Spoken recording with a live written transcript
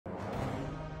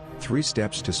3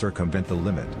 steps to circumvent the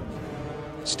limit.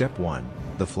 Step 1.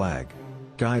 The flag.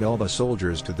 Guide all the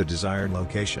soldiers to the desired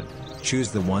location.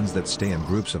 Choose the ones that stay in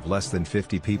groups of less than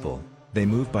 50 people. They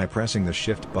move by pressing the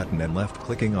shift button and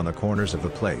left-clicking on the corners of the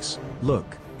place.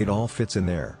 Look, it all fits in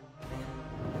there.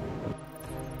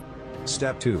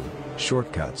 Step 2.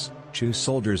 Shortcuts. Choose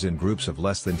soldiers in groups of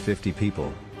less than 50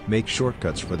 people. Make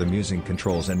shortcuts for them using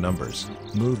controls and numbers.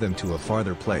 Move them to a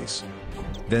farther place.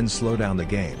 Then slow down the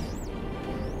game.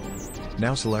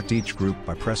 Now select each group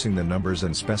by pressing the numbers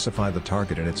and specify the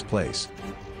target in its place.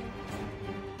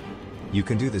 You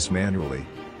can do this manually.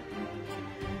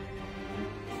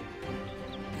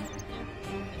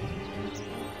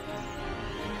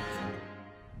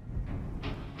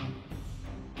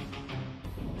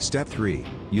 Step 3.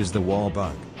 Use the wall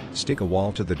bug. Stick a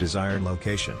wall to the desired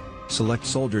location. Select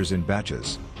soldiers in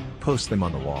batches. Post them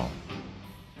on the wall.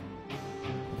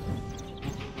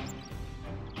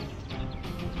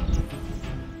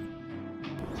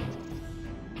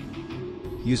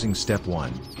 Using Step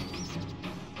 1.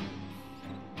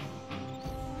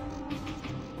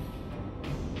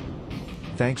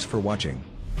 Thanks for watching.